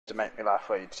to make me laugh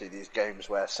where you'd see these games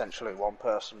where essentially one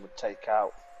person would take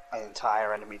out an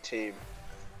entire enemy team,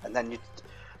 and then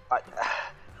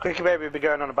Quickie Baby would be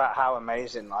going on about how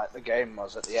amazing like the game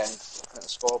was at the end at the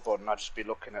scoreboard, and I'd just be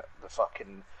looking at the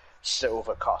fucking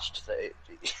silver cost that it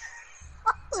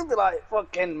it'd be like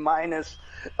fucking minus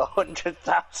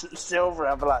 100,000 silver.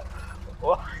 I'd be like,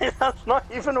 what? That's not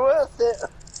even worth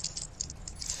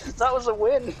it. That was a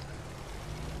win.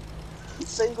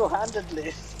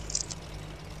 Single-handedly.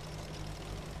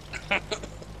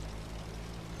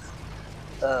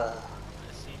 See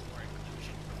more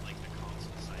inclusion from like the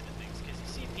console side of things, because you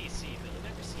see PC, but you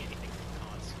never see anything from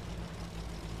console.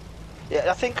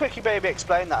 Yeah, I think Quickie Baby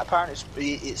explained that.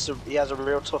 Apparently, he has a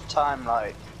real tough time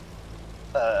like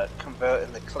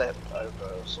converting the clip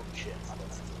over some shit. I don't know.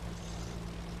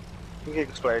 I think he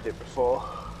explained it before.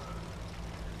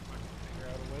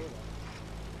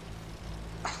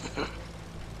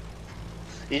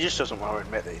 He just doesn't want to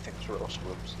admit that he thinks we're all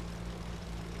scrubs.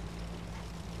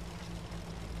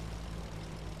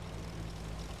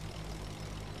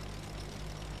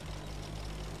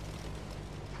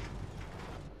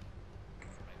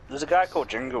 There's a guy called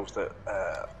Jingles that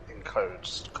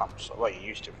encodes console. Well, he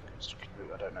used to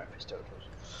encode. I don't know if he still does.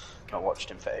 Not watched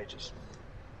him for ages.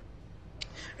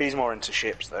 He's more into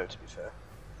ships, though, to be fair.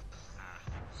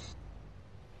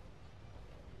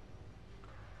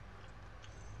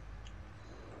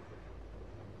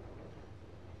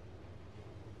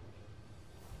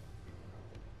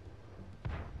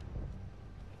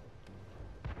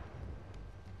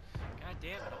 God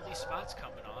damn it, all these spots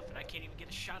coming off, and I can't even get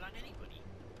a shot on anybody.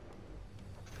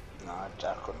 No, I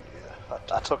couldn't do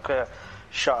that. I took a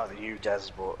shot at the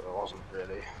U-Des, but it wasn't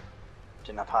really.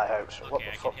 Didn't have high hopes. Okay, What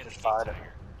the I fuck can hit just the fired King at me?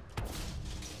 Tiger.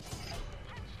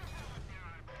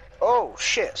 Oh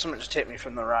shit, something just hit me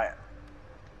from the right.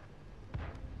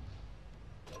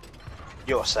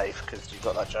 You're safe because you've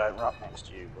got that giant rock next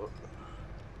to you, but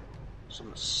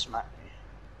someone smacked me.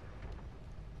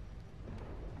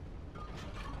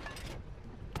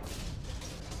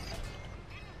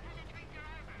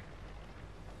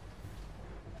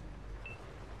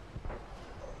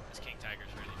 This King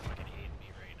Tiger's really fucking hating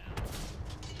me right now.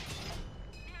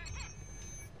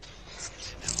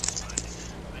 And now it's fine.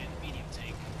 I'm in the medium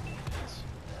tank.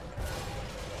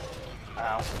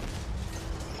 Ow.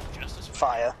 Justice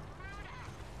Fire.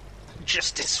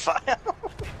 Justice fire.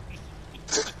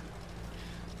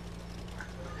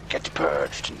 Get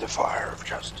purged in the fire of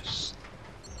justice.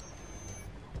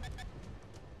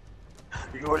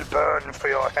 You will burn for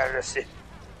your heresy.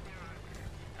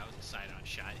 That was a side-on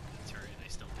shot in the turret, and I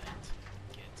still didn't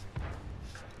get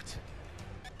fucked.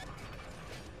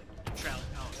 Neutrality.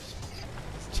 Oh, I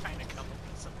was trying to come up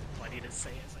with something funny to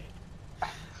say as I.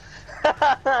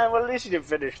 Well, at least you didn't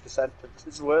finish the sentence.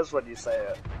 It's worse when you say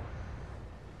it.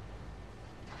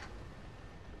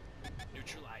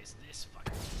 Neutralize this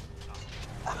fucker.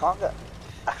 Oh.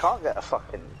 I can't get a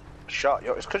fucking shot.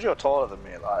 It's because you're taller than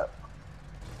me, like.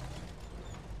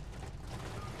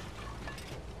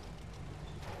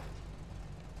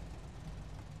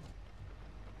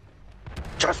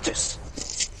 Justice.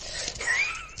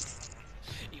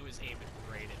 He was aiming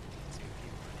right at me too. He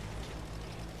wanted to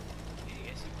kill me.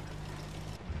 Yes, he wanted.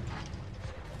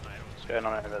 What's going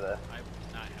on over there? I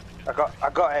would not have a gun. I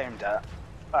got aimed at.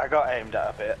 I got aimed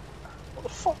at a bit. What the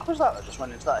fuck was that? That just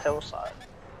went into that hillside.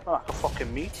 Oh, like a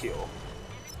fucking meteor.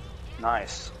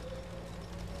 Nice.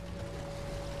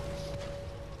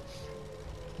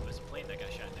 It was a plane that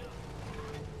got shot down.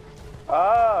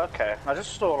 Oh, okay. I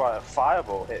just saw like a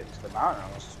fireball hit into the mountain.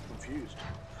 I was confused.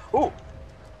 Ooh!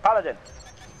 Paladin!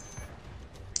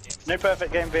 No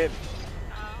perfect game, babe.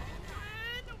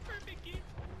 No perfect game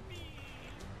for me.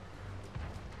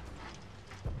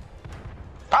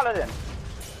 Paladin!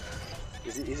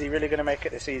 Is he really going to make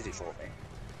it this easy for me?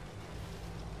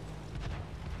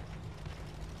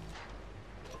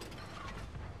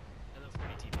 Hello,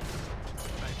 40 TP.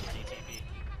 540 TP.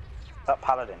 That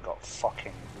Paladin got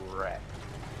fucking wrecked.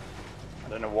 I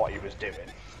don't know what he was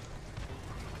doing.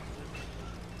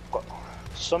 Got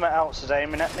something else is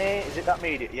aiming at me. Is it that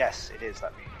medium? Yes, it is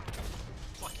that medium.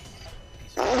 Fuck you.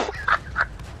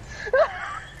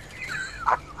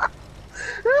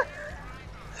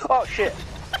 Oh shit!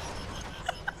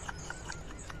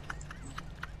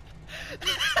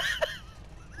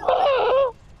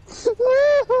 I'm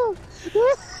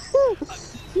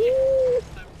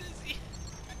dizzy.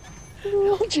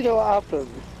 Do you know what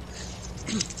happened?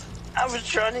 I was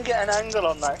trying to get an angle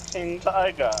on that King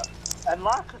Tiger, and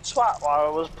like a twat while I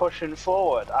was pushing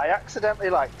forward, I accidentally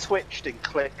like twitched and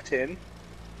clicked in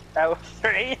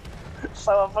L3,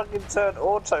 so I fucking turned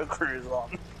auto cruise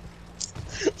on.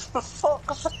 For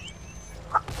fuck's sake.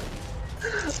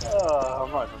 Oh,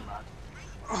 I'm not even mad.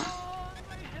 Oh,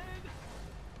 my head.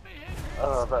 My head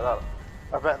hurts.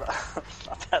 Oh, I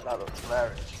bet that looks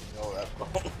hilarious from your level.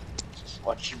 Just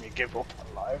watching me give up on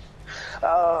life.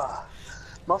 Oh,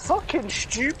 my fucking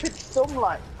stupid thumb,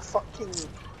 like, fucking,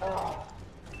 oh.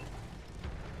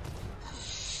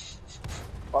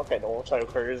 Fucking auto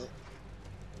cruise.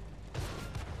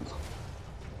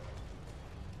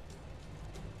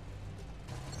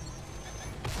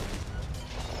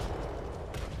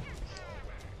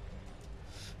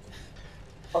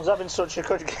 I was having such a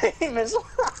good game as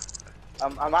well.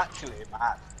 I'm actually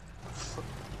mad.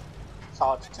 It's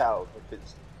hard to tell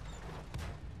because,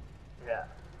 yeah,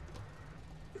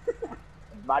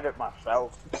 I'm mad at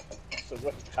myself. So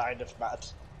we're kind of mad.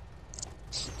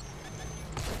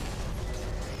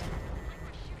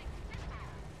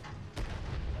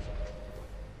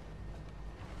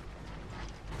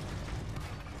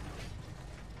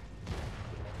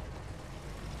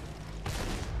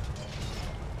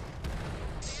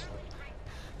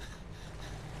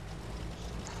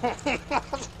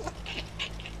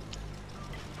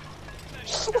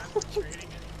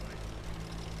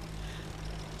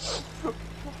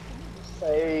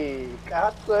 Hey, I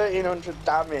had 1300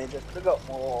 damage, I could have got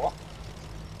more.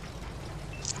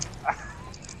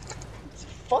 It's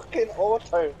fucking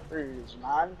auto cruise,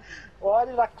 man. Why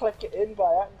did I click it in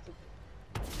by accident?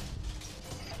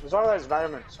 It was one of those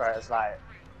moments where it's like,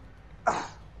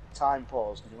 time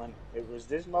paused and when it was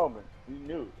this moment, he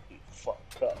knew he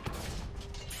fucked up.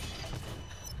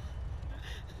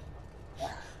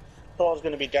 Thought I was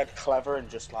going to be dead clever and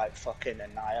just like fucking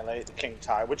annihilate the King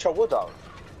Ty, which I would have,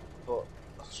 but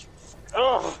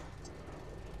ugh.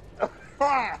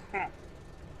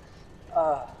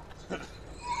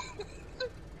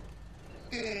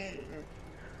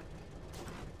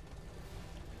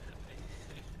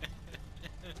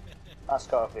 That's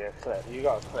gotta be a clip. You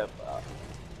got a clip that. Oh,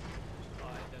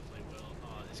 I definitely will.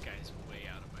 Oh, this guy's way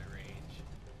out of my range.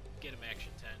 Get him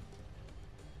action 10.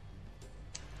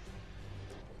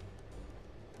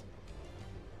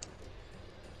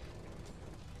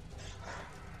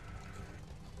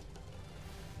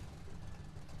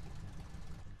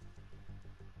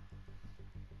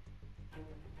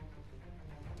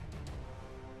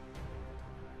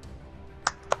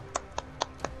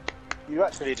 You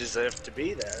actually deserve to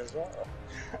be there as well.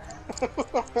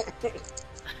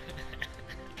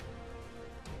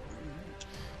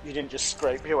 You didn't just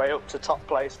scrape your way up to top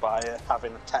place by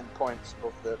having 10 points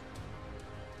above the...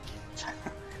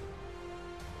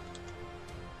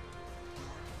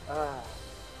 I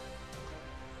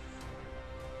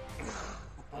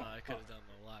could have done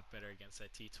a lot better against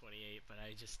that T28, but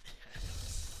I just...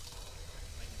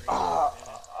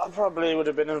 I probably would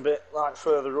have been a bit like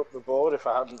further up the board if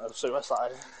I hadn't have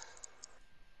suicided.